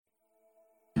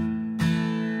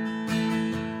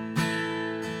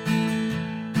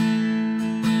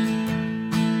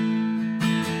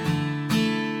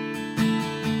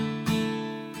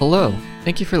Hello,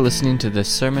 thank you for listening to this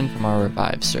sermon from our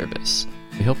Revive service.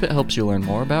 We hope it helps you learn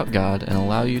more about God and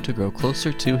allow you to grow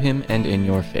closer to Him and in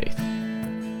your faith.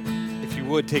 If you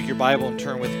would, take your Bible and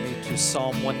turn with me to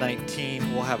Psalm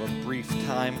 119. We'll have a brief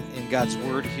time in God's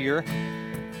Word here.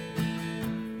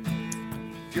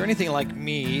 If you're anything like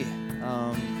me,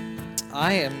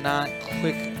 I am not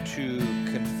quick to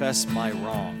confess my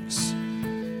wrongs.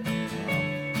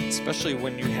 Especially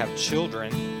when you have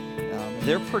children,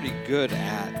 they're pretty good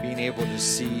at being able to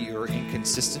see your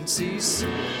inconsistencies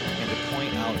and to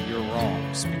point out your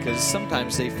wrongs, because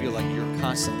sometimes they feel like you're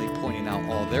constantly pointing out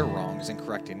all their wrongs and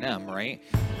correcting them, right?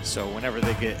 So whenever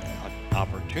they get an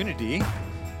opportunity,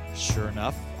 sure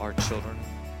enough, our children,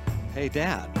 hey,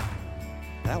 Dad,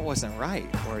 that wasn't right.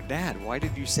 Or, Dad, why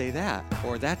did you say that?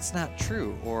 Or, that's not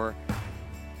true. Or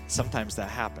sometimes that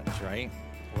happens, right?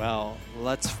 Well,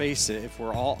 let's face it, if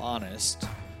we're all honest,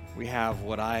 we have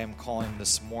what I am calling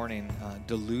this morning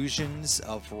delusions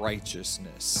of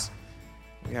righteousness.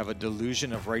 We have a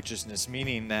delusion of righteousness,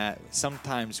 meaning that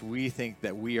sometimes we think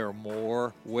that we are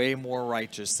way more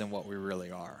righteous than what we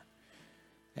really are.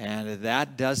 And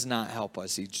that does not help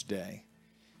us each day.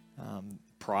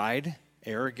 Pride,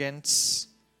 arrogance,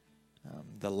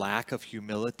 the lack of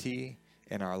humility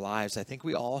in our lives, I think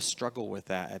we all struggle with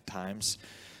that at times.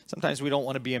 Sometimes we don't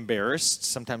want to be embarrassed.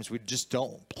 Sometimes we just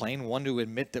don't plain want to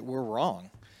admit that we're wrong.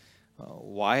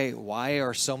 Why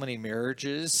are so many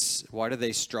marriages, why do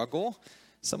they struggle?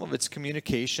 Some of it's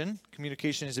communication.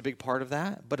 Communication is a big part of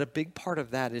that. But a big part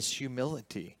of that is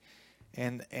humility.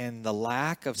 And the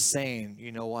lack of saying,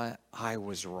 you know what, I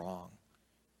was wrong.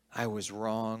 I was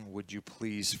wrong. Would you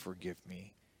please forgive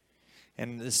me?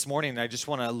 And this morning, I just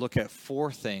want to look at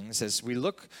four things. As we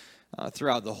look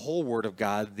throughout the whole Word of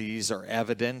God, these are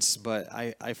evidence, but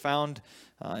I found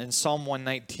in Psalm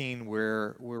 119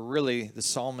 where really the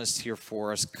psalmist here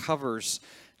for us covers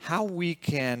how we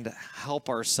can help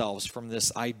ourselves from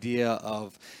this idea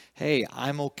of, hey,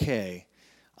 I'm okay,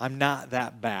 I'm not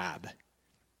that bad.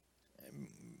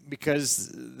 Because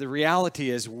the reality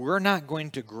is we're not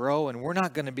going to grow and we're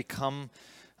not going to become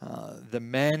the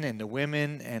men and the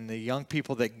women and the young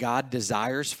people that God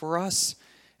desires for us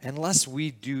unless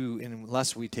we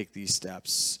take these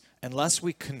steps, unless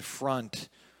we confront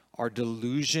our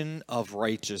delusion of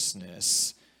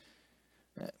righteousness.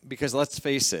 Because let's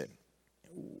face it,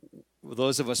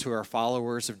 those of us who are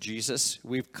followers of Jesus,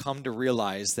 we've come to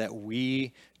realize that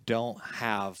we don't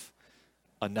have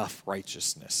enough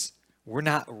righteousness. We're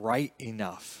not right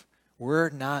enough. We're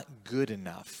not good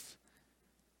enough.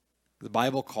 The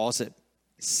Bible calls it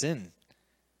sin,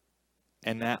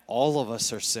 and that all of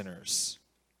us are sinners.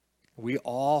 We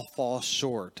all fall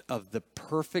short of the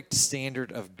perfect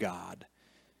standard of God.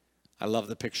 I love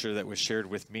the picture that was shared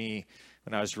with me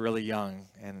when I was really young,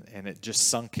 and it just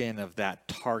sunk in of that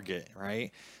target,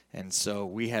 right? And so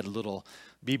we had little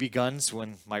BB guns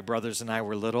when my brothers and I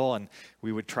were little, and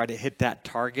we would try to hit that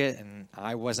target, and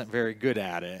I wasn't very good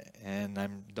at it, and I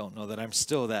don't know that I'm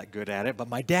still that good at it, but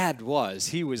my dad was.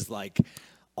 He was like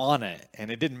on it,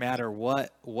 and it didn't matter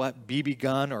what BB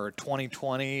gun or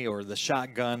 2020 or the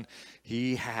shotgun,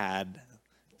 he had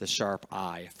the sharp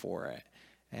eye for it.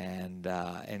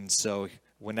 And so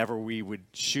whenever we would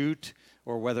shoot,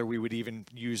 or whether we would even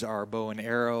use our bow and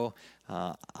arrow,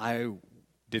 I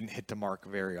didn't hit the mark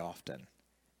very often.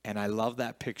 And I love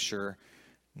that picture,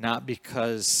 not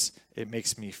because it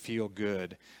makes me feel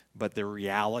good, but the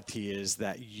reality is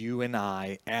that you and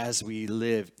I, as we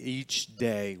live each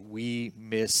day, we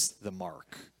miss the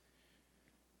mark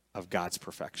of God's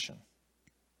perfection.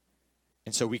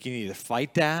 And so we can either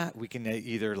fight that, we can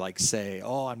either say,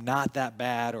 oh, I'm not that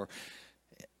bad,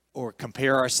 or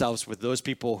compare ourselves with those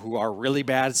people who are really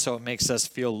bad so it makes us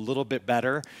feel a little bit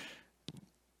better.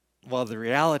 Well, the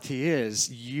reality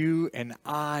is you and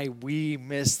I, we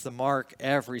miss the mark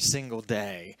every single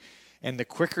day. And the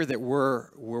quicker that we're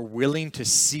willing to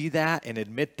see that and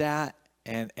admit that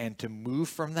and to move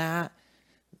from that,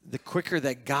 the quicker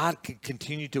that God can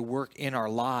continue to work in our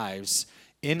lives,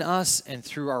 in us and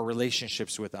through our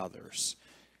relationships with others.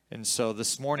 And so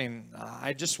this morning,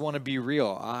 I just want to be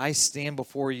real. I stand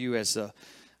before you as a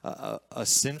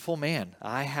sinful man.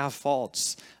 I have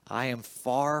faults. I am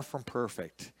far from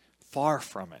perfect. Far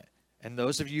from it. And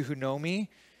those of you who know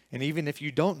me, and even if you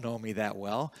don't know me that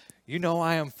well, you know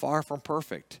I am far from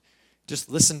perfect. Just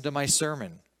listen to my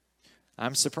sermon.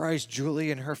 I'm surprised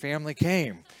Julie and her family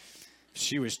came.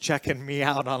 She was checking me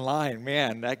out online.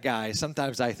 Man, that guy,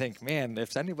 sometimes I think, man,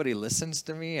 if anybody listens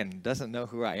to me and doesn't know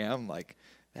who I am,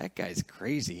 that guy's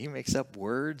crazy. He makes up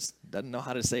words, doesn't know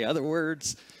how to say other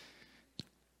words.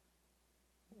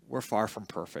 We're far from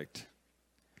perfect.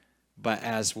 But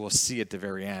as we'll see at the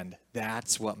very end,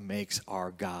 that's what makes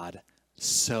our God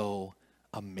so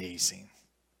amazing.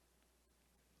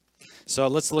 So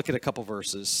let's look at a couple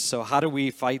verses. So how do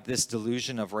we fight this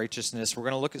delusion of righteousness? We're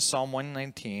going to look at Psalm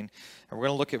 119, and we're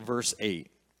going to look at verse 8.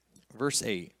 Verse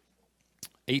 8.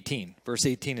 18. Verse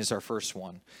 18 is our first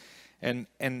one.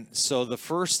 And so the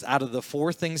first out of the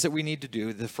four things that we need to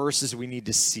do, the first is we need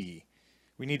to see.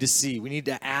 We need to see. We need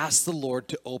to ask the Lord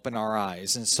to open our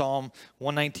eyes. And Psalm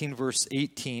 119 verse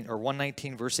 18 or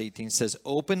 119 verse 18 says,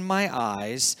 "Open my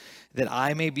eyes that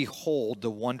I may behold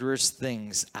the wondrous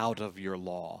things out of your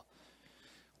law."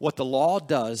 What the law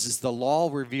does is the law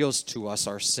reveals to us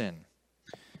our sin.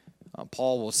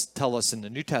 Paul will tell us in the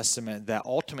New Testament that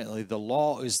ultimately the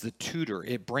law is the tutor.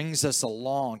 It brings us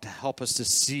along to help us to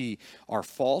see our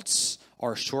faults,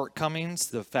 our shortcomings,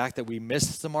 the fact that we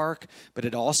missed the mark, but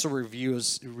it also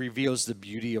reveals the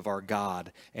beauty of our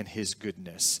God and his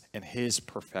goodness and his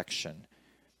perfection.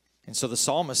 And so the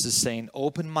psalmist is saying,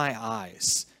 open my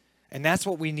eyes. And that's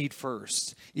what we need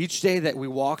first. Each day that we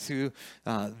walk through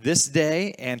this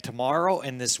day and tomorrow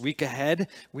and this week ahead,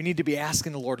 we need to be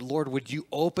asking the Lord, Lord, would you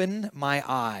open my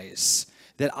eyes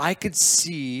that I could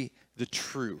see the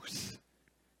truth,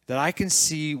 that I can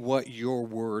see what your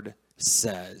word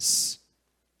says.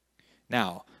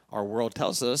 Now, our world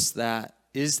tells us that,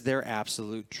 is there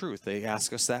absolute truth? They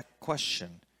ask us that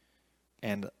question.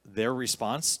 And their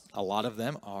response, a lot of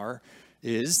them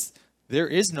is there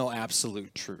is no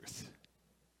absolute truth.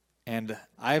 And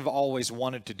I've always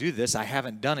wanted to do this. I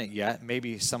haven't done it yet.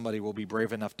 Maybe somebody will be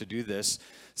brave enough to do this.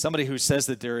 Somebody who says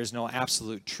that there is no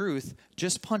absolute truth,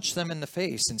 just punch them in the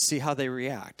face and see how they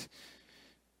react.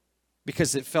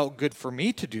 Because it felt good for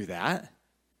me to do that.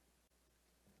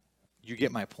 You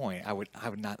get my point.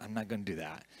 I'm not going to do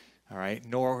that. All right?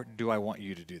 Nor do I want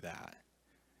you to do that.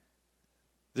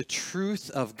 The truth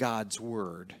of God's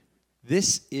word,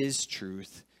 this is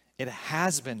truth. It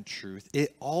has been truth.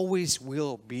 It always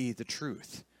will be the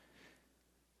truth.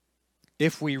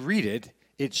 If we read it,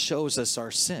 it shows us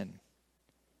our sin.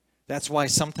 That's why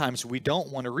sometimes we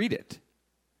don't want to read it.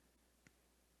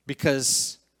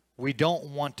 Because we don't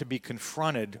want to be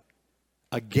confronted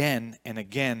again and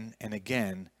again and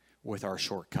again with our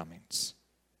shortcomings.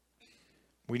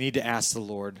 We need to ask the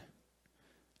Lord,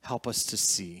 help us to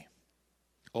see.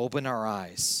 Open our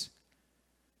eyes.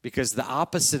 Because the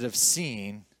opposite of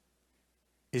seeing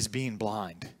is being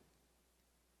blind.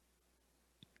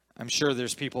 I'm sure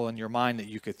there's people in your mind that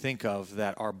you could think of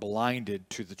that are blinded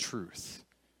to the truth.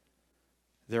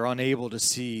 They're unable to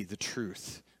see the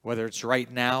truth, whether it's right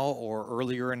now or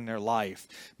earlier in their life.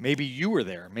 Maybe you were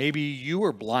there. Maybe you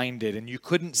were blinded and you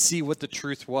couldn't see what the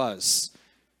truth was.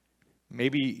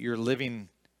 Maybe you're living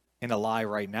in a lie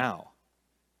right now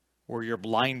where you're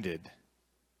blinded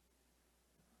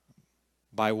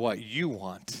by what you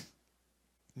want.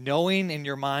 Knowing in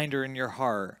your mind or in your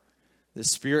heart, the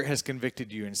Spirit has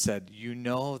convicted you and said, you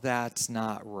know that's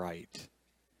not right.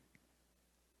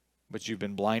 But you've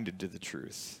been blinded to the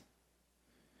truth.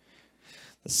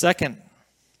 The second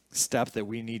step that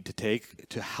we need to take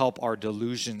to help our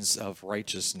delusions of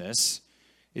righteousness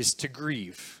is to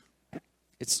grieve.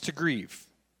 It's to grieve.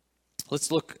 Let's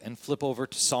look and flip over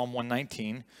to Psalm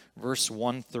 119, verse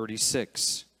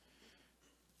 136.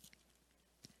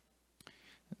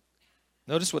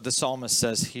 Notice what the psalmist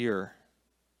says here.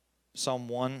 Psalm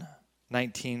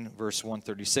 119, verse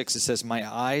 136. It says, "My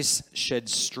eyes shed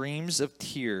streams of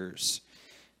tears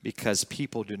because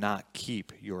people do not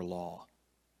keep your law."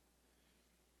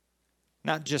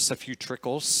 Not just a few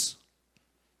trickles.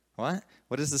 What?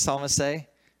 What does the psalmist say?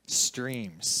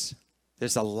 Streams.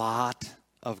 There's a lot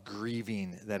of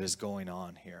grieving that is going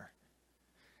on here.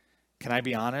 Can I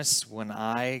be honest? When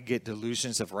I get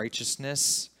delusions of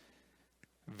righteousness,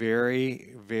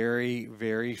 very, very,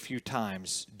 very few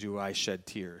times do I shed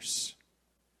tears.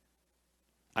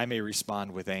 I may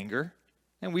respond with anger,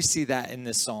 and we see that in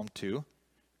this psalm too.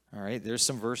 All right, there's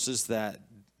some verses that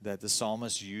the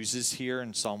psalmist uses here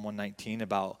in Psalm 119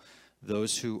 about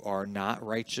those who are not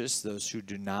righteous, those who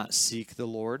do not seek the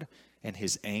Lord, and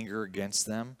his anger against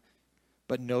them.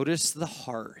 But notice the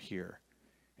heart here.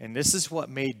 And this is what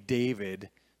made David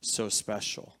so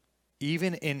special.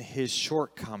 Even in his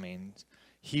shortcomings,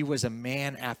 he was a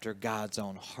man after God's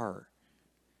own heart.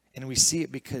 And we see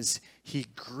it because he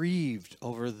grieved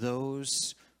over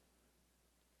those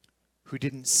who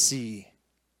didn't see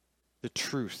the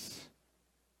truth,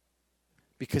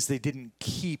 because they didn't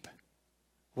keep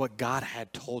what God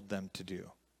had told them to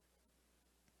do.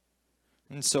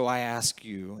 And so I ask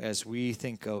you, as we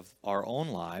think of our own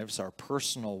lives, our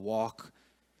personal walk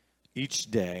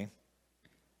each day,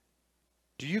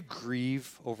 do you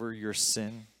grieve over your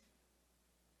sin?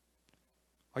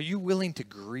 Are you willing to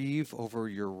grieve over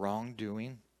your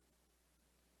wrongdoing?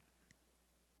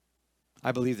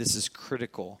 I believe this is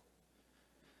critical,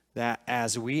 that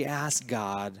as we ask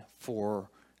God for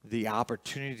the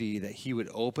opportunity that he would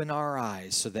open our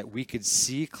eyes so that we could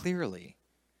see clearly,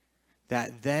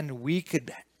 that then we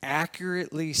could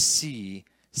accurately see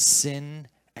sin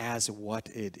as what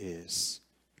it is.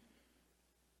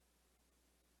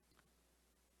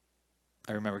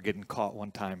 I remember getting caught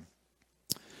one time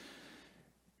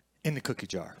in the cookie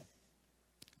jar.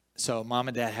 So mom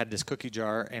and dad had this cookie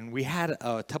jar, and we had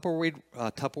a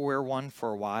Tupperware one for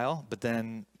a while, but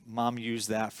then mom used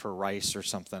that for rice or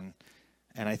something.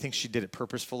 And I think she did it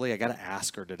purposefully. I got to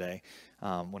ask her today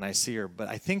when I see her. But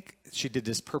I think she did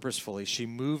this purposefully. She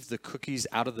moved the cookies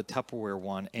out of the Tupperware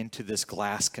one into this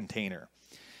glass container.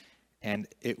 And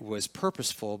it was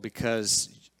purposeful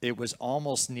because it was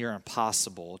almost near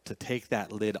impossible to take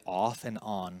that lid off and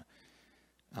on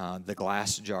the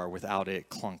glass jar without it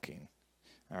clunking.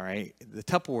 All right. The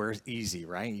Tupperware is easy,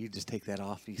 right? You just take that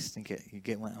off. You stink it. You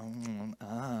get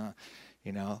one.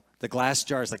 You know, the glass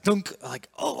jar is like, dunk, like,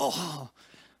 oh.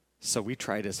 So we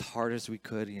tried as hard as we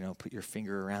could, you know, put your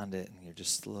finger around it and you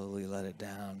just slowly let it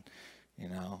down, you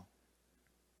know.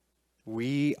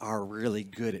 We are really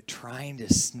good at trying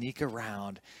to sneak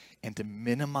around and to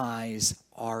minimize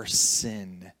our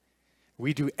sin.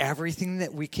 We do everything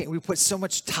that we can. We put so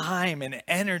much time and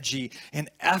energy and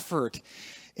effort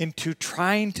into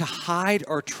trying to hide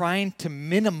or trying to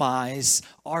minimize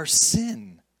our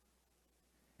sin.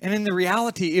 And in the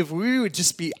reality, if we would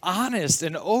just be honest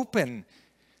and open,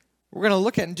 we're going to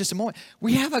look at it in just a moment.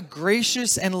 We have a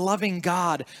gracious and loving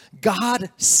God.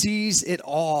 God sees it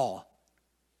all.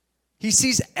 He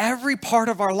sees every part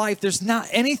of our life. There's not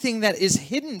anything that is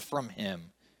hidden from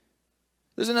him.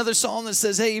 There's another psalm that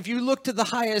says, hey, if you look to the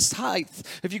highest height,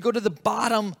 if you go to the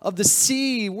bottom of the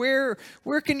sea, where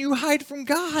can you hide from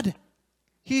God?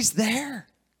 He's there.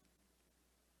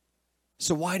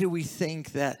 So why do we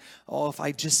think that, if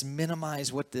I just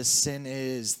minimize what this sin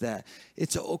is, that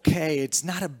it's okay. It's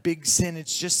not a big sin.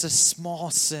 It's just a small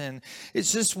sin.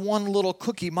 It's just one little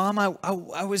cookie. Mom,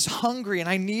 I was hungry and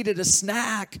I needed a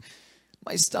snack.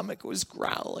 My stomach was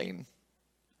growling.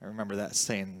 I remember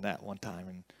saying that one time.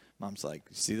 And Mom's like,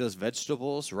 see those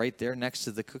vegetables right there next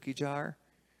to the cookie jar?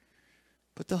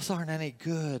 But those aren't any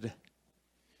good.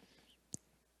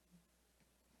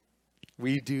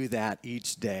 We do that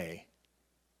each day.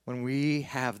 When we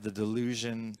have the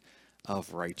delusion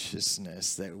of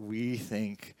righteousness, that we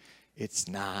think it's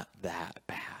not that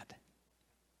bad.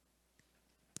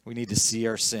 We need to see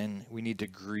our sin. We need to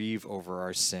grieve over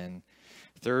our sin.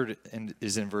 Third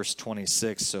is in verse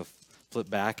 26, so flip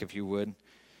back if you would.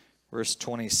 Verse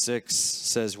 26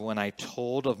 says, when I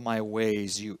told of my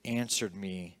ways, you answered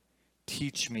me.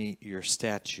 Teach me your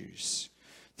statutes.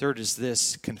 Third is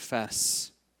this,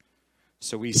 confess.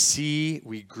 So we see,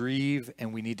 we grieve,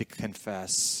 and we need to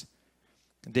confess.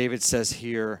 David says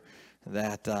here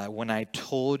that when I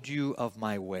told you of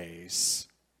my ways,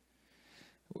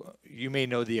 you may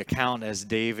know the account as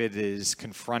David is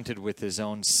confronted with his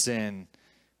own sin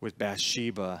with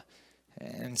Bathsheba.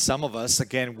 And some of us,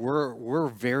 again, we're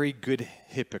very good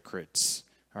hypocrites.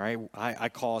 All right, I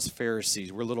call us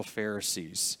Pharisees. We're little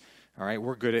Pharisees. All right,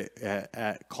 we're good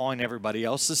at calling everybody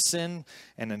else's sin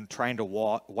and then trying to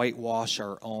whitewash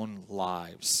our own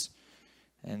lives.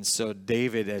 And so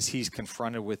David, as he's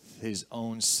confronted with his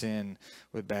own sin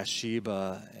with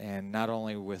Bathsheba, and not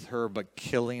only with her, but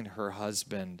killing her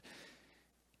husband,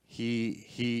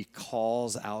 he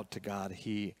calls out to God.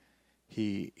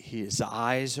 His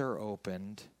eyes are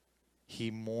opened. He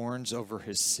mourns over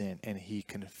his sin, and he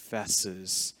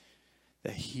confesses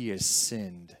that he has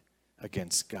sinned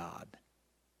against God.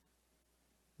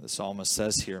 The psalmist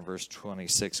says here in verse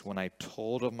 26, when I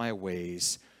told of my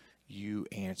ways, you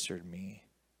answered me.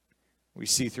 We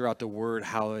see throughout the word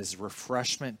how as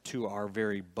refreshment to our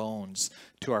very bones,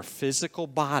 to our physical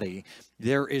body,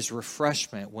 there is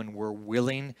refreshment when we're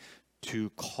willing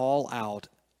to call out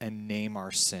and name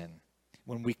our sin,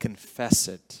 when we confess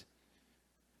it.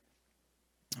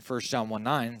 1 John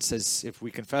 1:9 says, if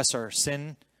we confess our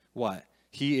sin, what?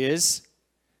 He is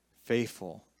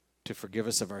faithful to forgive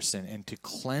us of our sin and to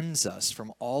cleanse us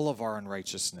from all of our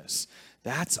unrighteousness.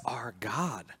 That's our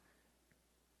God.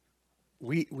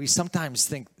 We sometimes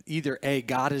think either A,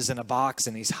 God is in a box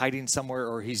and he's hiding somewhere,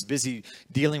 or he's busy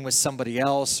dealing with somebody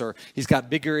else, or he's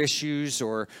got bigger issues,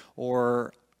 or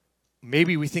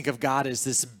maybe we think of God as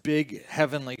this big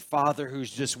heavenly Father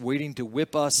who's just waiting to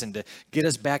whip us and to get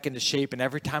us back into shape. And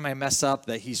every time I mess up,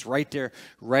 that he's right there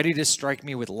ready to strike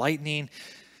me with lightning.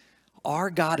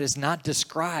 Our God is not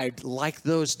described like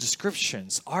those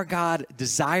descriptions. Our God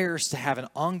desires to have an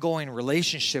ongoing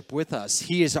relationship with us.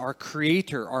 He is our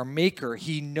creator, our maker.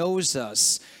 He knows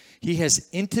us. He has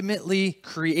intimately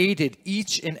created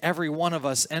each and every one of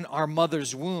us in our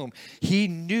mother's womb. He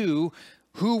knew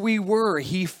who we were.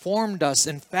 He formed us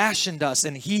and fashioned us,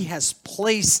 and He has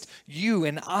placed you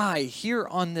and I here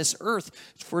on this earth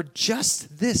for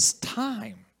just this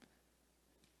time.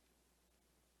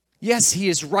 Yes, He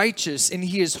is righteous and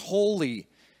He is holy.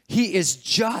 He is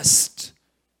just.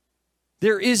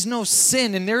 There is no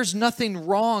sin and there's nothing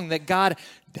wrong that God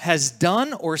has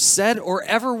done or said or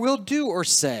ever will do or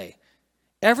say.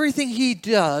 Everything He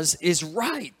does is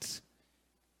right.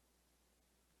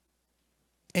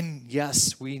 And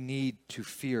yes, we need to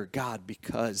fear God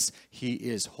because He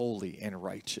is holy and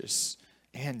righteous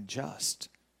and just.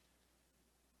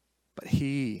 But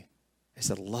He is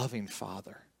a loving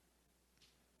Father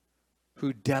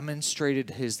who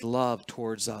demonstrated His love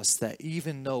towards us, that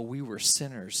even though we were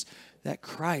sinners, that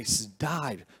Christ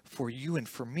died for you and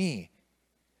for me.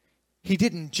 He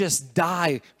didn't just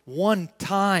die one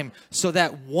time so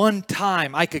that one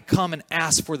time I could come and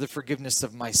ask for the forgiveness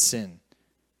of my sin.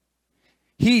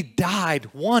 He died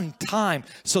one time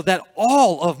so that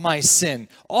all of my sin,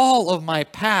 all of my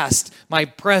past, my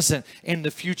present, and the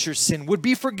future sin would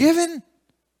be forgiven.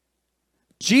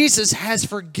 Jesus has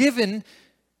forgiven,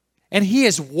 and He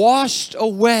has washed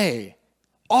away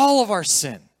all of our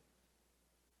sin.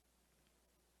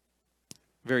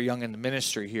 Very young in the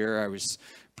ministry here, I was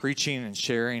preaching and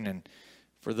sharing, and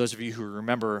for those of you who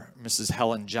remember Mrs.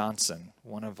 Helen Johnson,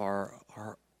 one of our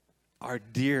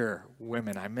dear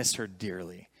women, I miss her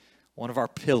dearly, one of our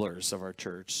pillars of our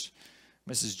church.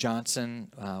 Mrs.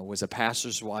 Johnson was a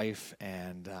pastor's wife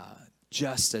and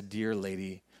just a dear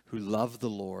lady who loved the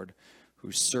Lord,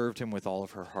 who served Him with all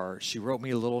of her heart. She wrote me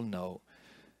a little note,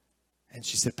 and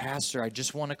she said, "Pastor, I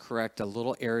just want to correct a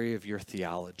little area of your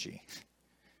theology."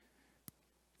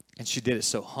 And she did it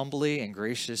so humbly and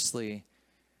graciously.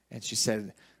 And she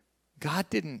said, God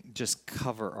didn't just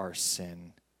cover our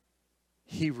sin.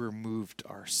 He removed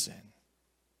our sin.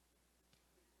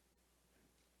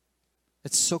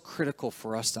 It's so critical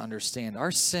for us to understand.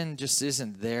 Our sin just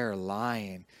isn't there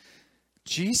lying.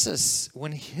 Jesus,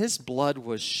 when His blood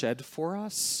was shed for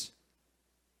us,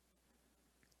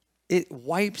 it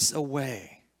wipes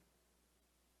away.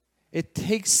 It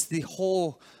takes the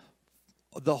whole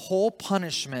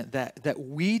punishment that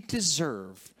we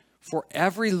deserve for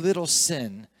every little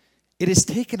sin. It is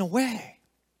taken away.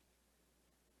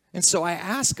 And so I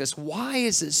ask us, why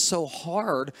is it so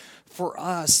hard for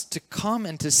us to come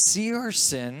and to see our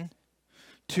sin,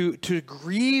 to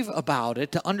grieve about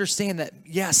it, to understand that,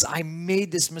 yes, I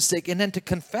made this mistake, and then to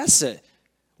confess it?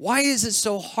 Why is it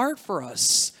so hard for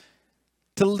us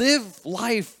to live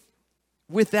life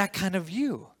with that kind of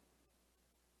view?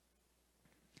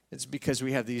 It's because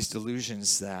we have these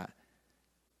delusions that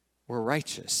we're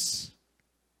righteous.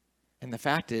 And the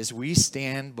fact is, we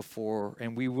stand before,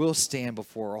 and we will stand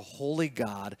before a holy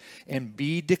God and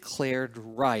be declared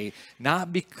right,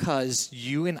 not because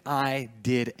you and I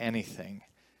did anything.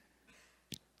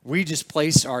 We just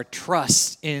place our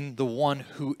trust in the one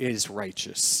who is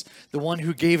righteous, the one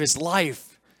who gave His life,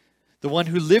 the one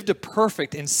who lived a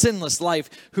perfect and sinless life,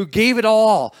 who gave it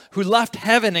all, who left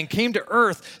heaven and came to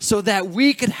earth so that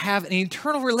we could have an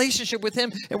eternal relationship with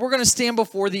Him. And we're going to stand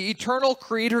before the eternal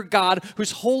Creator God who's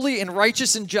holy and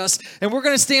righteous and just. And we're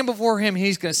going to stand before Him.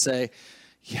 He's going to say,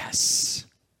 yes,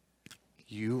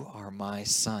 you are my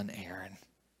son, Aaron.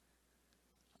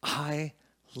 I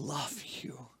love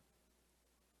you.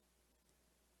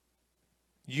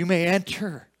 You may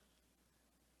enter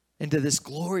into this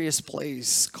glorious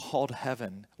place called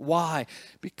heaven. Why?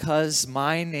 Because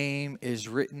my name is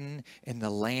written in the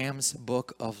Lamb's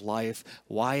book of life.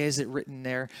 Why is it written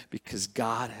there? Because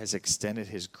God has extended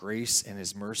His grace and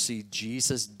His mercy.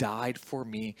 Jesus died for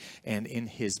me, and in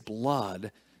His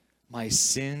blood, my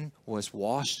sin was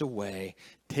washed away,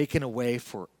 taken away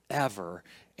forever,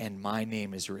 and my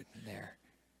name is written there.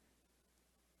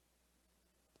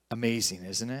 Amazing,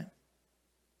 isn't it?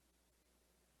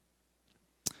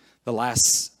 The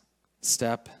last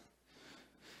step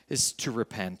is to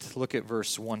repent. Look at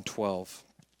verse 112.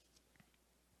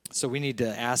 So we need to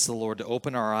ask the Lord to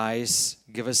open our eyes,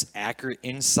 give us accurate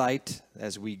insight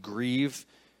as we grieve,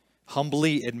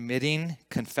 humbly admitting,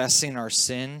 confessing our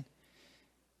sin.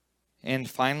 And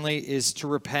finally is to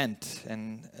repent,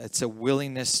 and it's a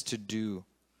willingness to do.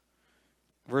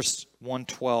 Verse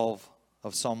 112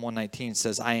 of Psalm 119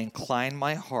 says, I incline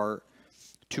my heart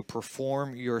to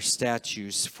perform your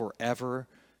statutes forever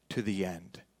to the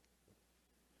end.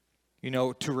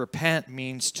 To repent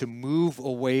means to move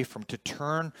away from, to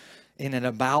turn in an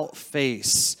about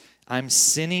face. I'm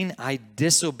sinning, I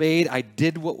disobeyed, I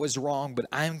did what was wrong, but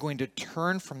I'm going to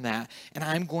turn from that, and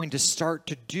I'm going to start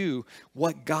to do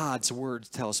what God's word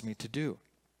tells me to do.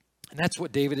 And that's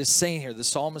what David is saying here. The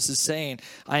psalmist is saying,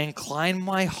 I incline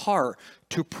my heart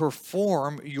to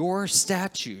perform your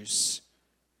statutes.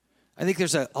 I think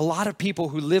there's a lot of people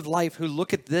who live life who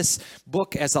look at this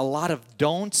book as a lot of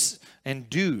don'ts and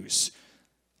do's,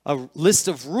 a list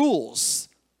of rules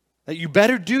that you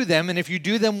better do them, and if you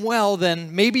do them well,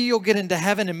 then maybe you'll get into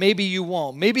heaven and maybe you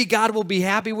won't. Maybe God will be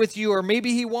happy with you or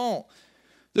maybe he won't.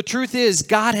 The truth is,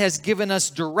 God has given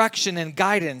us direction and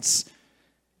guidance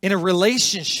in a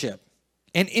relationship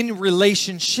and in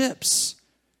relationships.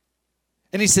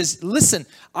 And he says, listen,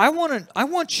 I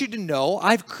want you to know,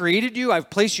 I've created you, I've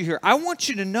placed you here. I want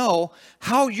you to know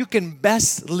how you can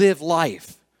best live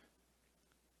life.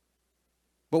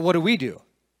 But what do?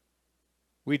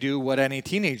 We do what any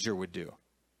teenager would do.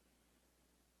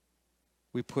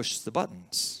 We push the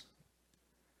buttons.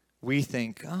 We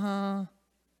think, I'm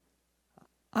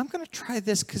going to try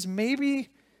this because maybe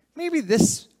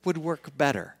this would work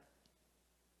better.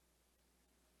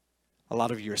 A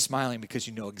lot of you are smiling because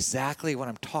you know exactly what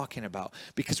I'm talking about,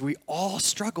 because we all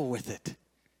struggle with it.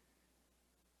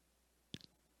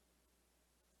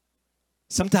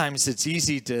 Sometimes it's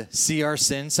easy to see our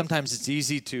sins. Sometimes it's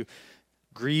easy to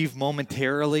grieve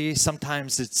momentarily.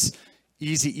 Sometimes it's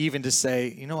easy even to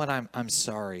say, you know what, I'm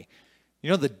sorry.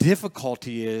 The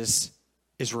difficulty is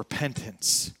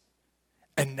repentance.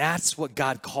 And that's what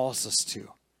God calls us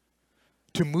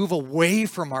to move away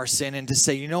from our sin and to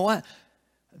say, you know what,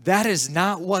 that is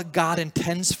not what God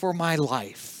intends for my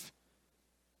life.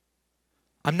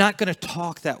 I'm not going to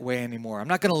talk that way anymore. I'm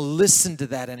not going to listen to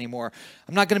that anymore.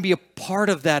 I'm not going to be a part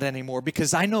of that anymore,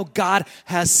 because I know God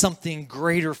has something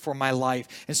greater for my life.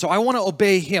 And so I want to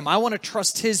obey him. I want to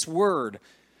trust his word.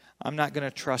 I'm not going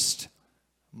to trust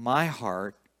my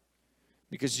heart,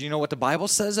 because you know what the Bible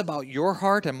says about your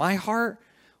heart and my heart?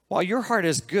 While your heart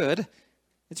is good,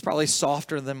 it's probably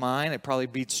softer than mine. It probably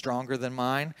beats stronger than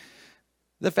mine.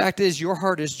 The fact is, your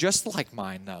heart is just like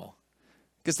mine, though.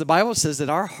 Because the Bible says that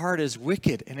our heart is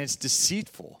wicked and it's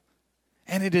deceitful,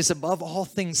 and it is above all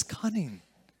things cunning.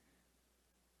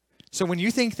 So when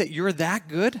you think that you're that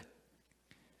good,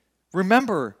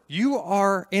 remember, you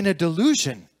are in a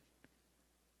delusion.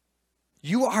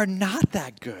 You are not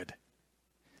that good.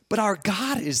 But our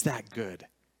God is that good.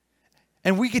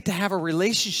 And we get to have a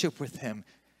relationship with him.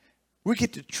 We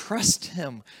get to trust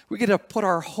him. We get to put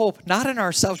our hope not in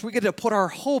ourselves. We get to put our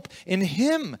hope in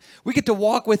him. We get to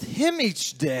walk with him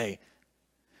each day.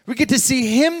 We get to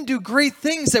see him do great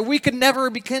things that we could never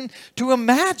begin to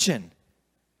imagine.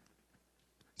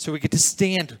 So we get to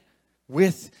stand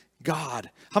with God.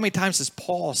 How many times does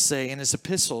Paul say in his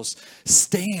epistles,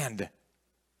 stand?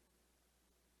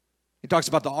 He talks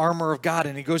about the armor of God,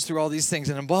 and he goes through all these things.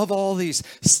 And above all these,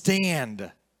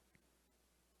 stand.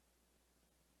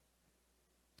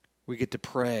 We get to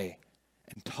pray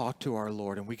and talk to our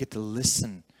Lord, and we get to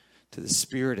listen to the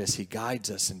Spirit as he guides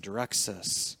us and directs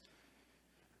us.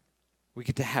 We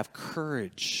get to have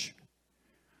courage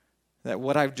that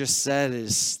what I've just said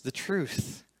is the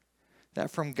truth.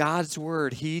 That from God's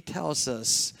word, he tells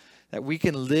us that we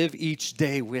can live each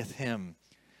day with him.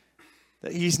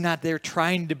 That he's not there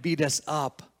trying to beat us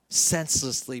up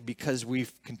senselessly because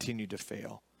we've continued to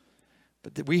fail.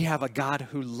 But that we have a God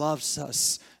who loves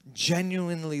us,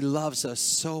 genuinely loves us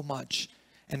so much,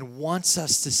 and wants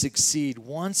us to succeed,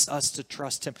 wants us to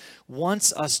trust him,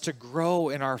 wants us to grow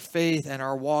in our faith and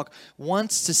our walk,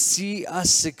 wants to see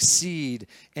us succeed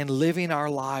in living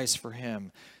our lives for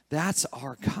him. That's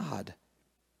our God.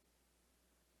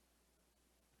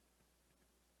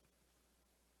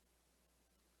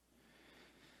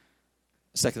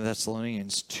 Second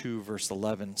Thessalonians 2 verse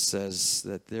 11 says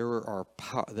that there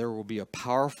will be a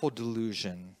powerful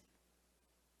delusion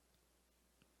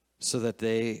so that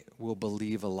they will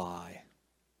believe a lie.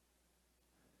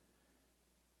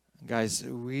 Guys,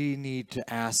 we need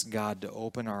to ask God to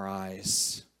open our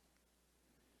eyes.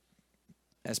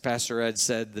 As Pastor Ed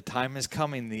said, the time is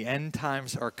coming, the end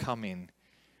times are coming.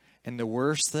 And the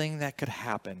worst thing that could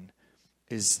happen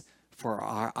is for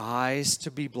our eyes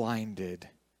to be blinded,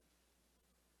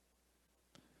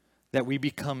 that we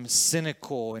become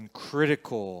cynical and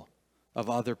critical of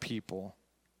other people,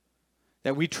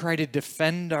 that we try to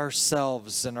defend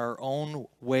ourselves and our own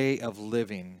way of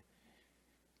living,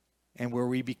 and where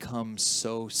we become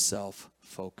so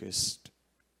self-focused.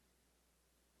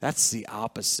 That's the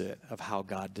opposite of how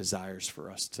God desires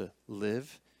for us to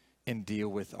live and deal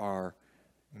with our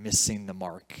missing the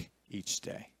mark each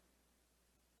day.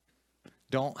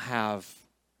 Don't have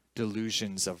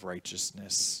delusions of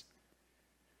righteousness.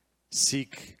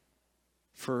 Seek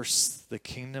first the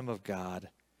kingdom of God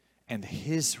and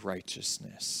his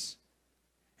righteousness,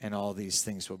 and all these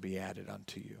things will be added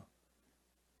unto you.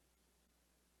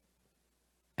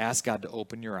 Ask God to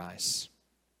open your eyes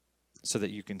so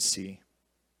that you can see.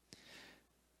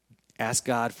 Ask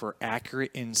God for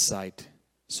accurate insight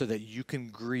so that you can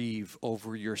grieve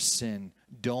over your sin.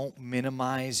 Don't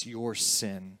minimize your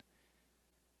sin.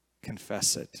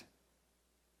 Confess it.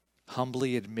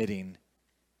 Humbly admitting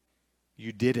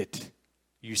you did it,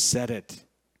 you said it,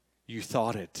 you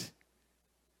thought it.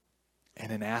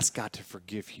 And then ask God to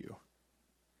forgive you.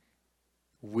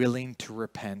 Willing to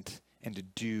repent and to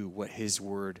do what his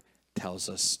word tells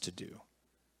us to do.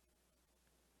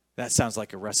 That sounds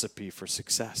like a recipe for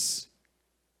success.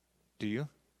 Do you?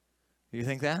 Do you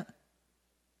think that?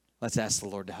 Let's ask the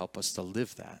Lord to help us to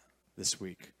live that this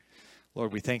week.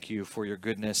 Lord, we thank you for your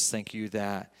goodness. Thank you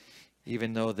that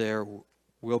even though there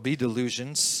will be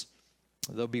delusions,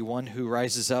 there'll be one who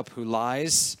rises up who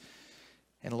lies.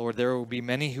 And Lord, there will be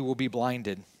many who will be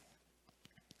blinded.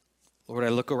 Lord, I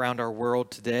look around our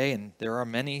world today, and there are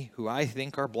many who I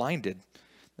think are blinded.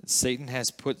 That Satan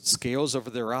has put scales over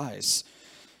their eyes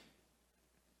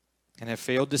and have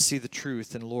failed to see the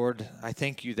truth. And Lord, I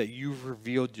thank you that you've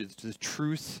revealed the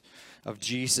truth of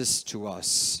Jesus to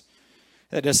us.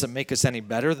 That doesn't make us any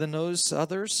better than those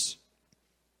others.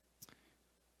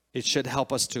 It should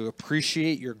help us to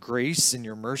appreciate your grace and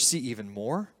your mercy even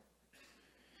more.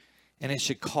 And it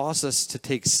should cause us to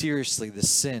take seriously the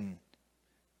sin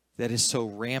that is so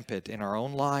rampant in our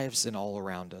own lives and all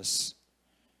around us.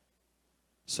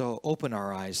 So open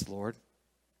our eyes, Lord,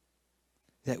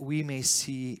 that we may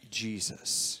see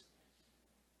Jesus,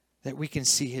 that we can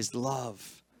see his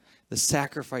love, the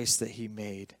sacrifice that he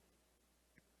made,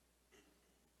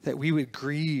 that we would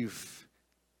grieve.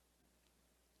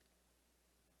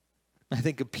 I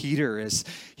think of Peter as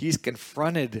he's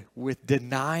confronted with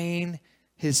denying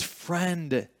his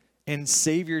friend and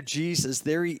Savior Jesus.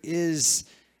 There he is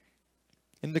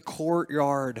in the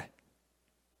courtyard,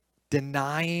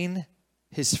 denying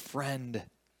his friend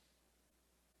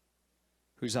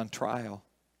who's on trial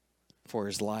for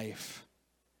his life.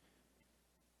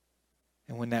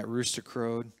 And when that rooster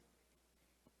crowed,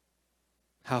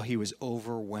 how he was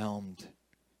overwhelmed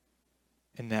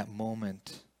in that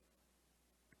moment.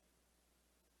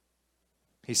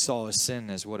 He saw his sin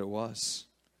as what it was.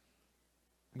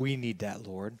 We need that,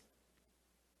 Lord.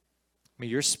 May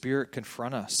your Spirit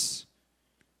confront us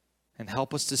and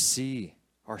help us to see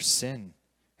our sin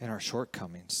and our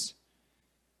shortcomings.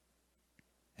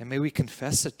 And may we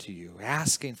confess it to you,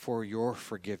 asking for your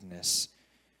forgiveness,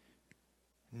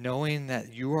 knowing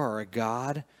that you are a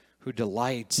God who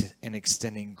delights in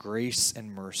extending grace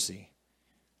and mercy.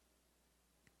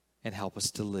 And help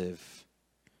us to live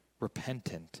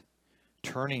repentant,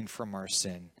 turning from our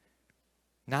sin,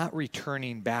 not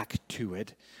returning back to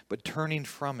it, but turning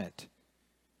from it.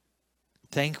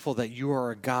 Thankful that you are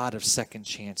a God of second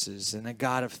chances and a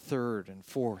God of third and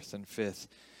fourth and fifth.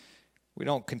 We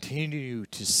don't continue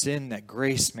to sin that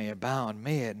grace may abound.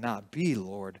 May it not be,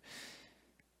 Lord.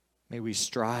 May we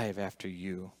strive after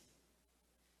you,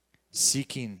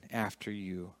 seeking after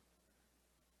you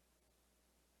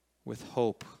with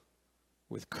hope,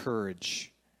 with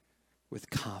courage, with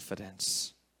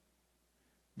confidence,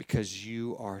 because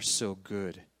you are so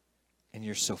good and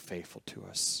you're so faithful to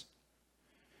us.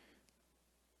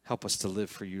 Help us to live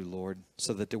for you, Lord,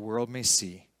 so that the world may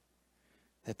see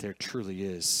that there truly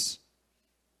is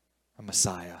a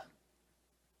Messiah,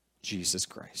 Jesus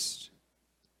Christ.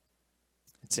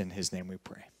 It's in his name we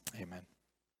pray. Amen.